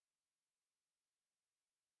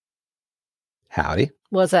Howdy.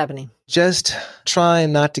 What's happening? Just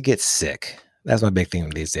trying not to get sick. That's my big thing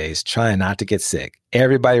these days. Trying not to get sick.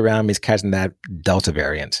 Everybody around me is catching that Delta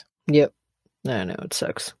variant. Yep. I know, it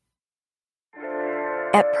sucks.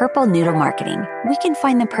 At Purple Noodle Marketing, we can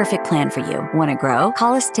find the perfect plan for you. Want to grow?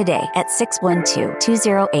 Call us today at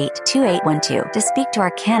 612-208-2812 to speak to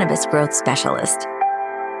our cannabis growth specialist.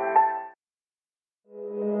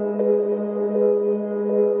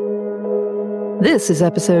 This is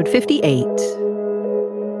episode 58.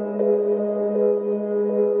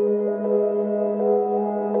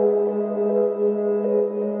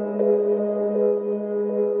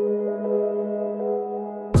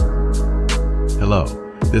 Hello,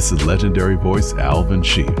 this is legendary voice Alvin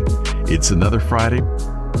Sheen. It's another Friday,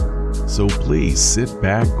 so please sit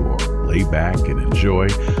back or lay back and enjoy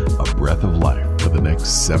a breath of life for the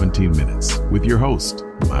next 17 minutes with your host,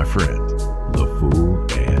 my friend,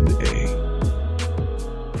 LaFool and A.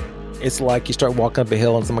 It's like you start walking up a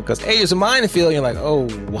hill and someone goes, hey, there's a minefield. You're like, oh,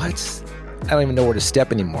 what? I don't even know where to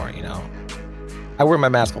step anymore, you know? I wear my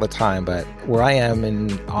mask all the time, but where I am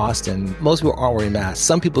in Austin, most people aren't wearing masks.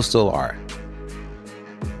 Some people still are.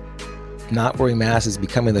 Not wearing masks is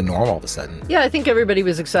becoming the norm all of a sudden. Yeah, I think everybody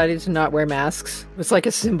was excited to not wear masks. It's like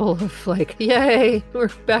a symbol of like, yay, we're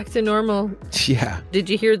back to normal. Yeah. Did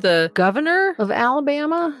you hear the governor of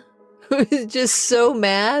Alabama? Who is just so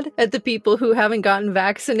mad at the people who haven't gotten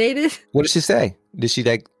vaccinated? What did she say? Did she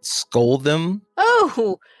like scold them?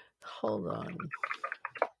 Oh, hold on.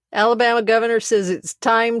 Alabama governor says it's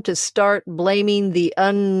time to start blaming the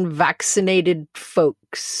unvaccinated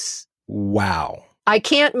folks. Wow. I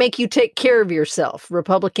can't make you take care of yourself,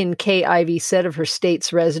 Republican Kay Ivey said of her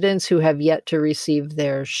state's residents who have yet to receive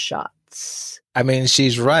their shots. I mean,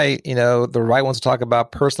 she's right. You know, the right wants to talk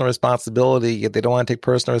about personal responsibility, yet they don't want to take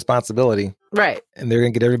personal responsibility. Right. And they're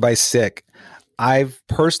going to get everybody sick. I've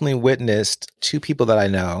personally witnessed two people that I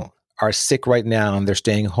know are sick right now and they're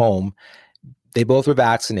staying home. They both were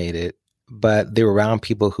vaccinated, but they were around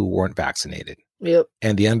people who weren't vaccinated. Yep.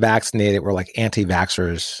 And the unvaccinated were like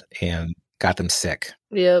anti-vaxxers and got them sick.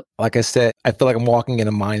 Yep. Like I said, I feel like I'm walking in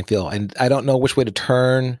a minefield and I don't know which way to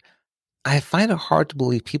turn. I find it hard to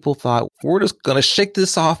believe people thought, we're just going to shake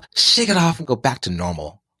it off and go back to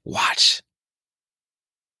normal. Watch.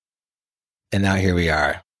 And now here we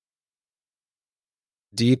are.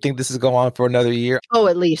 Do you think this is going on for another year? Oh,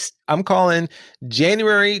 at least. I'm calling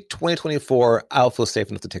January 2024. I'll feel safe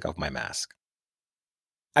enough to take off my mask.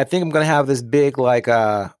 I think I'm going to have this big like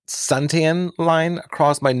suntan line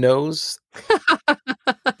across my nose.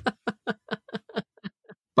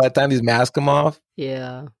 By the time these masks come off.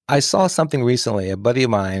 Yeah. I saw something recently. A buddy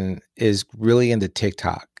of mine is really into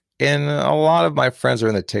TikTok. And a lot of my friends are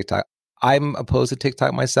into TikTok. I'm opposed to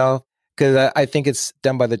TikTok myself because I think it's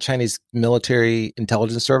done by the Chinese military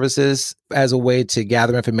intelligence services as a way to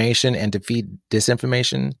gather information and to feed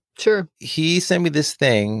disinformation. Sure. He sent me this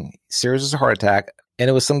thing, serious as a heart attack. And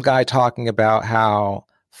it was some guy talking about how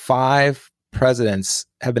 5 presidents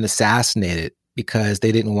have been assassinated because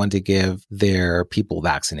they didn't want to give their people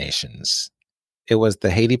vaccinations. It was the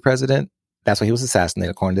Haiti president. That's why he was assassinated,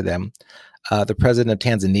 according to them. The president of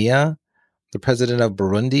Tanzania, the president of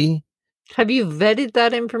Burundi. Have you vetted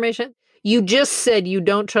that information? You just said you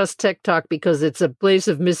don't trust TikTok because it's a place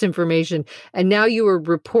of misinformation. And now you are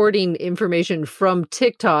reporting information from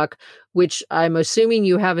TikTok, which I'm assuming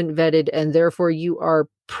you haven't vetted, and therefore you are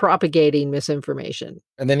propagating misinformation.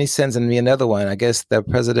 And then he sends me another one. I guess the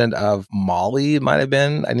president of Mali might have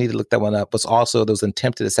been. I need to look that one up. Was also, there was an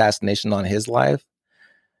attempted assassination on his life.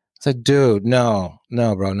 It's like, dude, no,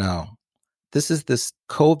 bro, no. This is this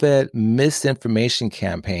COVID misinformation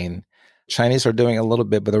campaign. Chinese are doing a little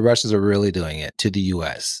bit, but the Russians are really doing it to the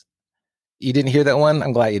U.S. You didn't hear that one?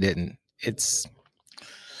 I'm glad you didn't.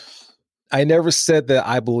 I never said that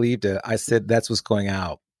I believed it. I said that's what's going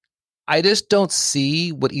out. I just don't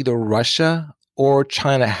see what either Russia or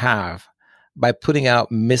China have by putting out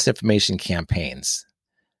misinformation campaigns.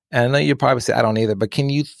 And I know you probably say I don't either, but can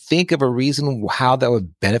you think of a reason how that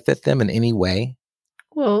would benefit them in any way?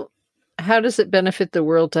 Well, how does it benefit the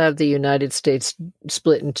world to have the United States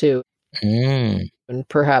split in two? And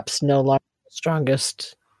perhaps no longer the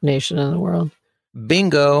strongest nation in the world.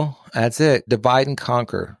 Bingo. That's it. Divide and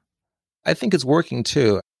conquer. I think it's working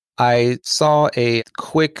too. I saw a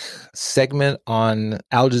quick segment on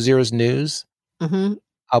Al Jazeera's news. Mm-hmm.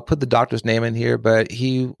 I'll put the doctor's name in here, but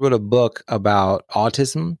he wrote a book about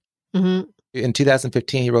autism. Mm-hmm. In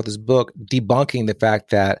 2015, he wrote this book debunking the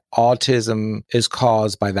fact that autism is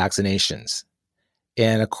caused by vaccinations.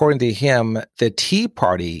 And according to him, the Tea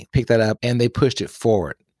Party picked that up and they pushed it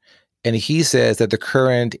forward. And he says that the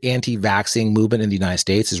current anti-vaxxing movement in the United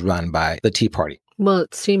States is run by the Tea Party. Well,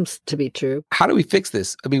 it seems to be true. How do we fix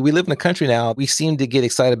this? I mean, we live in a country now, we seem to get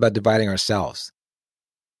excited about dividing ourselves.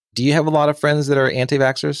 Do you have a lot of friends that are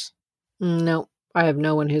anti-vaxxers? No, I have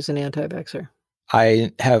no one who's an anti-vaxxer.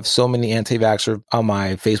 I have so many anti-vaxxers on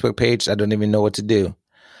my Facebook page, I don't even know what to do.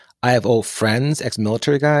 I have old friends,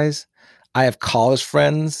 ex-military guys. I have college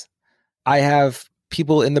friends. I have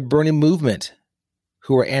people in the Bernie movement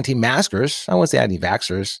who are anti-maskers. I won't say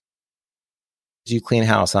anti-vaxxers. You clean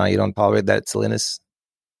house, huh? You don't tolerate that silliness?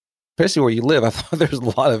 Especially where you live. I thought there's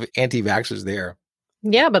a lot of anti-vaxxers there.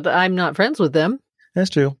 Yeah, but I'm not friends with them. That's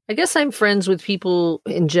true. I guess I'm friends with people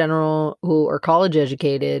in general who are college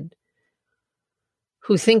educated,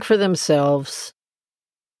 who think for themselves,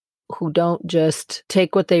 who don't just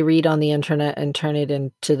take what they read on the internet and turn it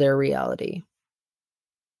into their reality.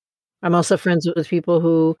 I'm also friends with people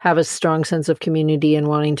who have a strong sense of community and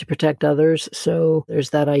wanting to protect others. So there's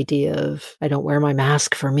that idea of, I don't wear my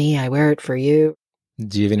mask for me, I wear it for you.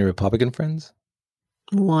 Do you have any Republican friends?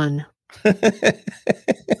 One.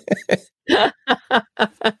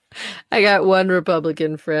 I got one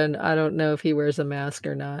Republican friend. I don't know if he wears a mask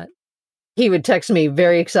or not. He would text me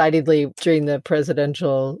very excitedly during the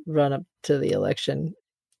presidential run-up to the election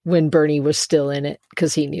when Bernie was still in it,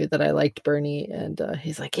 because he knew that I liked Bernie. And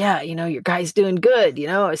he's like, yeah, your guy's doing good.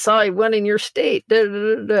 I saw he won in your state.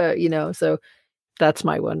 So that's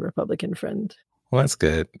my one Republican friend. Well, that's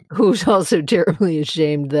good. Who's also terribly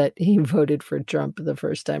ashamed that he voted for Trump the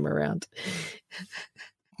first time around.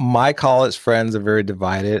 My college friends are very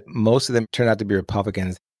divided. Most of them turned out to be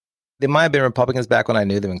Republicans. They might have been Republicans back when I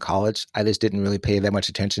knew them in college. I just didn't really pay that much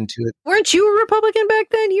attention to it. Weren't you a Republican back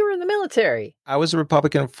then? You were in the military. I was a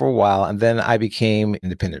Republican for a while, and then I became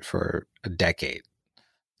independent for a decade.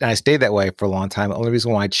 And I stayed that way for a long time. The only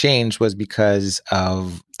reason why I changed was because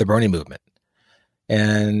of the Bernie movement.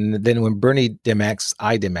 And then when Bernie DMX,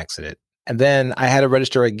 I DMX'd it. And then I had to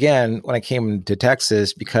register again when I came to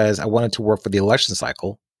Texas because I wanted to work for the election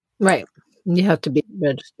cycle. Right. You have to be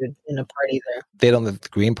registered in a party there. They don't have the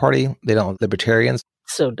Green Party. They don't have Libertarians.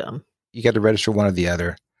 So dumb. You got to register one or the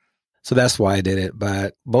other. So that's why I did it.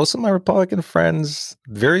 But most of my Republican friends,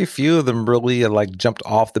 very few of them really jumped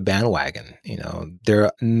off the bandwagon.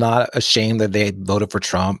 They're not ashamed that they voted for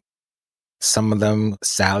Trump. Some of them,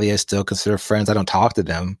 sadly, I still consider friends. I don't talk to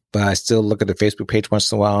them, but I still look at their Facebook page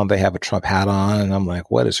once in a while and they have a Trump hat on. And I'm like,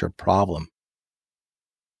 what is her problem?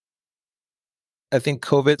 I think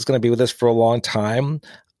COVID is going to be with us for a long time.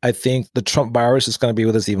 I think the Trump virus is going to be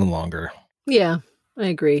with us even longer. Yeah, I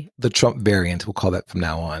agree. The Trump variant, we'll call that from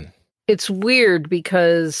now on. It's weird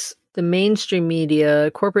because the mainstream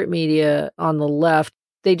media, corporate media on the left,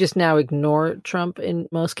 they just now ignore Trump in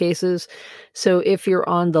most cases. So if you're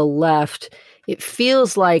on the left, it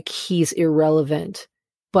feels like he's irrelevant.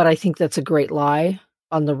 But I think that's a great lie.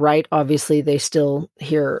 On the right, obviously, they still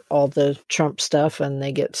hear all the Trump stuff and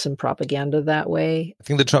they get some propaganda that way. I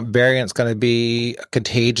think the Trump variant is going to be a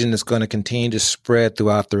contagion that's going to continue to spread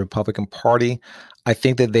throughout the Republican Party. I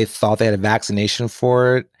think that they thought they had a vaccination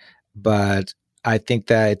for it, but I think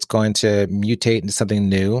that it's going to mutate into something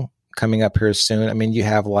new coming up here soon. I mean, you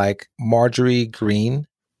have Marjorie Greene.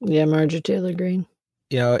 Yeah, Marjorie Taylor Greene.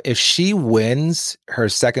 If she wins her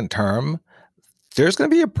second term, there's going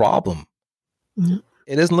to be a problem. Mm-hmm.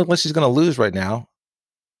 It doesn't look like she's going to lose right now.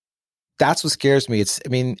 That's what scares me.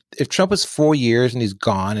 If Trump is 4 years and he's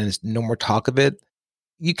gone and there's no more talk of it,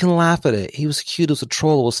 you can laugh at it. He was cute. It was a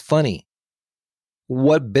troll. It was funny.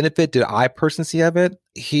 What benefit did I personally see of it?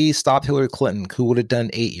 He stopped Hillary Clinton, who would have done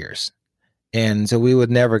 8 years. And so we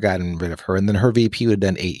would never gotten rid of her. And then her VP would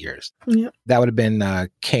have done 8 years. Yeah. That would have been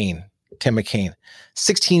Tim McCain.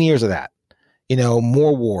 16 years of that.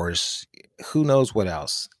 More wars. Who knows what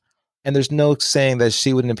else? And there's no saying that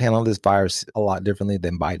she wouldn't have handled this virus a lot differently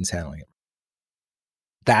than Biden's handling it.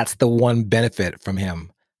 That's the one benefit from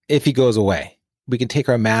him. If he goes away, we can take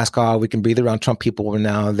our mask off. We can breathe around Trump people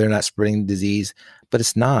now. They're not spreading disease, but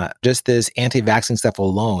it's not. Just this anti-vaccine stuff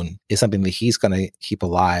alone is something that he's going to keep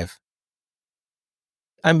alive.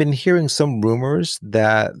 I've been hearing some rumors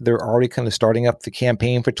that they're already kind of starting up the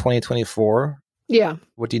campaign for 2024. Yeah.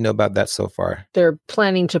 What do you know about that so far? They're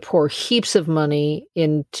planning to pour heaps of money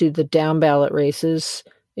into the down ballot races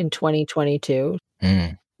in 2022,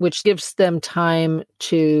 which gives them time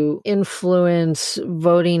to influence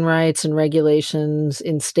voting rights and regulations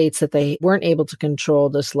in states that they weren't able to control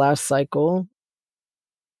this last cycle.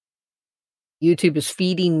 YouTube is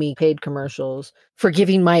feeding me paid commercials for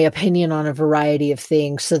giving my opinion on a variety of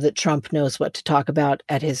things so that Trump knows what to talk about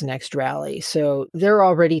at his next rally. So they're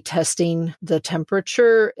already testing the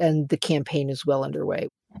temperature and the campaign is well underway.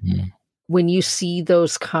 Mhm. When you see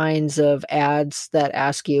those kinds of ads that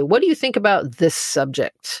ask you, what do you think about this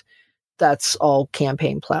subject? That's all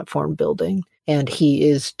campaign platform building. And he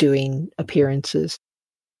is doing appearances.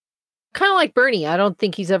 Kind of like Bernie. I don't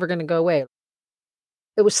think he's ever going to go away.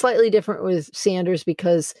 It was slightly different with Sanders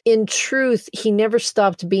because in truth, he never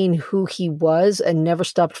stopped being who he was and never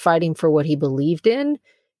stopped fighting for what he believed in.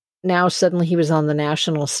 Now suddenly he was on the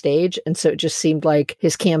national stage. And so it just seemed like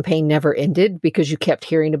his campaign never ended because you kept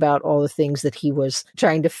hearing about all the things that he was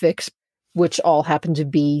trying to fix, which all happened to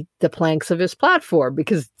be the planks of his platform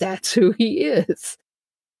because that's who he is.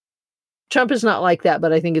 Trump is not like that,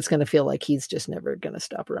 but I think it's going to feel like he's just never going to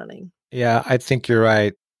stop running. Yeah, I think you're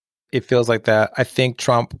right. It feels like that. I think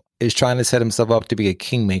Trump is trying to set himself up to be a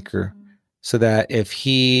kingmaker so that if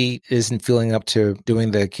he isn't feeling up to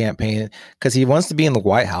doing the campaign, because he wants to be in the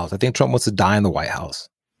White House. I think Trump wants to die in the White House.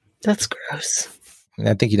 That's gross. And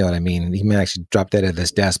I think you know what I mean. He may actually drop dead at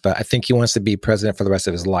his desk, but I think he wants to be president for the rest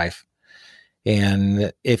of his life.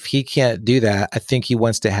 And if he can't do that, I think he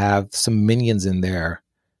wants to have some minions in there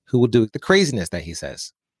who will do the craziness that he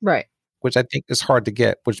says. Right. Which I think is hard to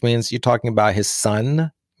get, which means you're talking about his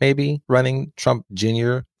son maybe running Trump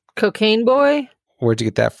Jr. Cocaine boy? Where'd you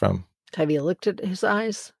get that from? Have you looked at his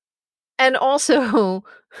eyes? And also,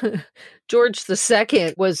 George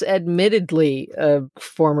II was admittedly a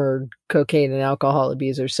former cocaine and alcohol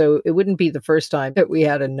abuser. So it wouldn't be the first time that we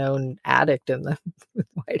had a known addict in the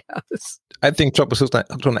White House. I think Trump was hooked on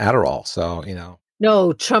Adderall. So, you know.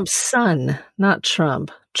 No, Trump's son, not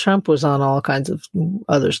Trump. Trump was on all kinds of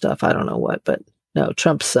other stuff. I don't know what, but no,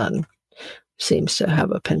 Trump's son seems to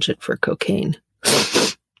have a penchant for cocaine.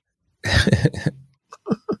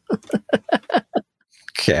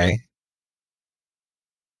 Okay.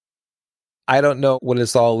 I don't know what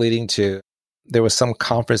it's all leading to. There was some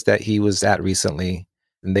conference that he was at recently,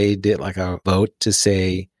 and they did like a vote to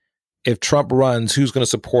say, if Trump runs, who's going to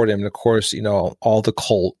support him? And of course, you know, all the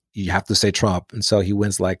cult, you have to say Trump. And so he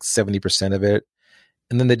wins like 70% of it.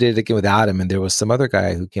 And then they did it again without him. And there was some other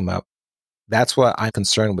guy who came up. That's what I'm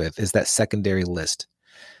concerned with, is that secondary list.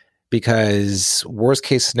 Because worst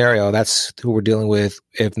case scenario, that's who we're dealing with,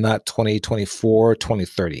 if not 2024,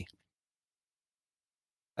 2030.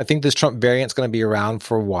 I think this Trump variant is going to be around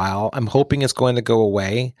for a while. I'm hoping it's going to go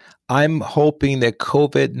away. I'm hoping that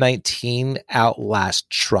COVID-19 outlasts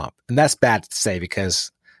Trump. And that's bad to say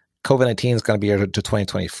because COVID-19 is going to be here to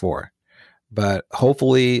 2024. But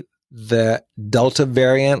hopefully the Delta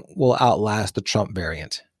variant will outlast the Trump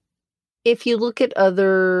variant. If you look at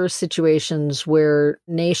other situations where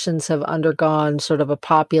nations have undergone sort of a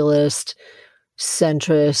populist,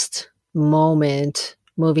 centrist moment,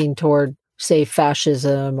 moving toward, say,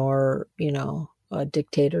 fascism or, you know, a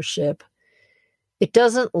dictatorship, it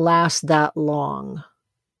doesn't last that long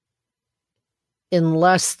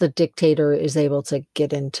unless the dictator is able to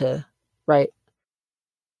get into, right?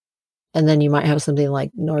 And then you might have something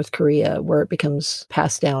like North Korea where it becomes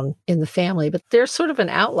passed down in the family. But they're sort of an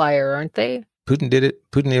outlier, aren't they? Putin did it.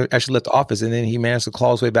 Putin actually left office, and then he managed to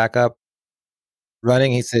claw his way back up.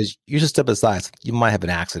 Running, he says, you should step aside. You might have an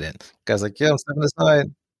accident. The guy's like, yeah, I'm stepping aside.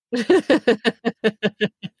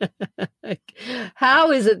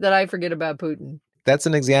 How is it that I forget about Putin? That's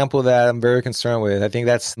an example that I'm very concerned with. I think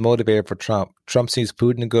that's motivated for Trump. Trump sees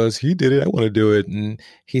Putin and goes, he did it. I want to do it. And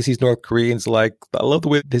he sees North Koreans like, I love the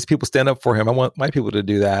way these people stand up for him. I want my people to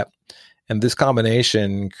do that. And this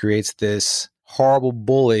combination creates this horrible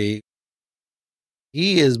bully.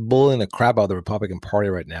 He is bullying the crap out of the Republican Party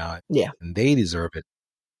right now. Yeah. And they deserve it.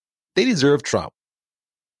 They deserve Trump.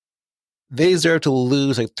 They deserve to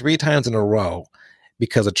lose like 3 times in a row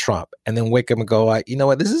because of Trump and then wake up and go, like, you know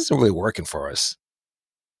what? This isn't really working for us.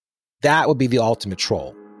 That would be the ultimate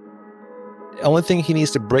troll. The only thing he needs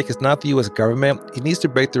to break is not the U.S. government. He needs to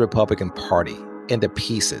break the Republican Party into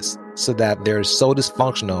pieces so that they're so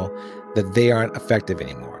dysfunctional that they aren't effective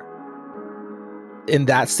anymore. In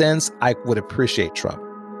that sense, I would appreciate Trump.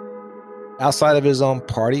 Outside of his own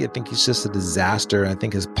party, I think he's just a disaster. I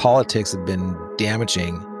think his politics have been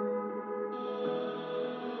damaging.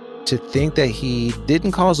 To think that he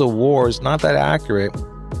didn't cause a war is not that accurate.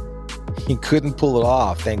 He couldn't pull it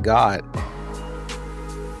off, thank God.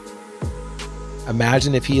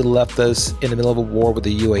 Imagine if he left us in the middle of a war with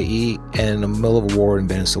the UAE and in the middle of a war in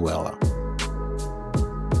Venezuela.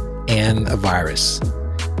 And a virus.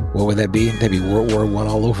 What would that be? That'd be World War I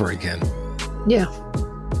all over again. Yeah.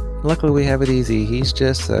 Luckily, we have it easy. He's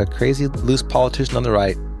just a crazy, loose politician on the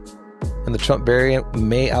right. And the Trump variant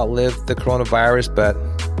may outlive the coronavirus, but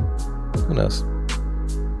who knows?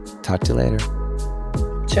 Talk to you later.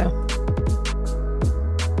 Ciao.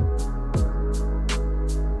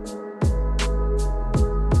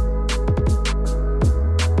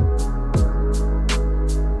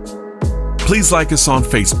 Please like us on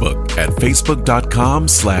Facebook at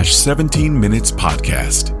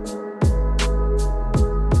facebook.com/17minutespodcast.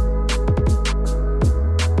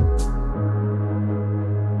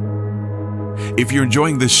 If you're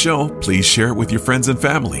enjoying this show, please share it with your friends and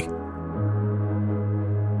family.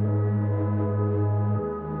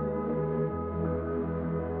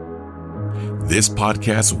 This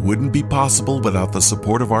podcast wouldn't be possible without the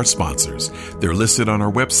support of our sponsors. They're listed on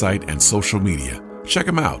our website and social media. Check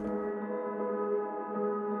them out.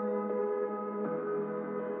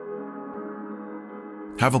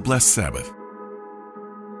 Have a blessed Sabbath.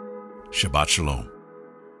 Shabbat Shalom.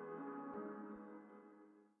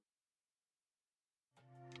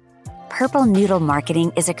 Purple Noodle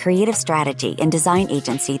Marketing is a creative strategy and design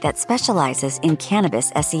agency that specializes in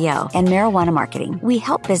cannabis SEO and marijuana marketing. We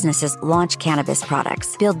help businesses launch cannabis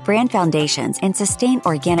products, build brand foundations, and sustain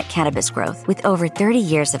organic cannabis growth. With over 30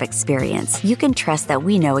 years of experience, you can trust that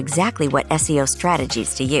we know exactly what SEO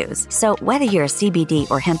strategies to use. So whether you're a CBD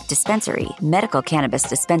or hemp dispensary, medical cannabis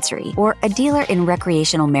dispensary, or a dealer in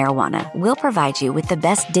recreational marijuana, we'll provide you with the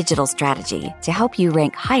best digital strategy to help you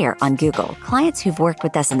rank higher on Google. Clients who've worked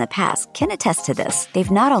with us in the past can attest to this.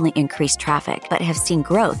 They've not only increased traffic, but have seen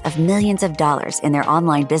growth of millions of dollars in their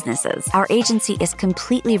online businesses. Our agency is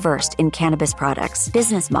completely versed in cannabis products,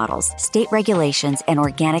 business models, state regulations, and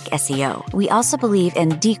organic SEO. We also believe in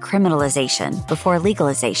decriminalization before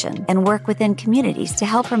legalization and work within communities to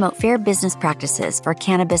help promote fair business practices for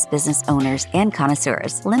cannabis business owners and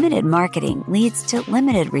connoisseurs. Limited marketing leads to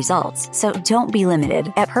limited results, so don't be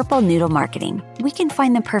limited. At Purple Noodle Marketing, we can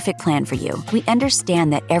find the perfect plan for you. We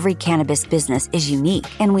understand that every cannabis business is unique,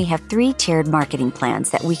 and we have 3-tiered marketing plans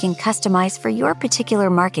that we can customize for your particular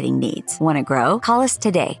marketing needs. Want to grow? Call us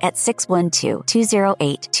today at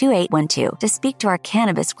 612-208-2812 to speak to our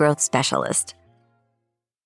cannabis growth specialist.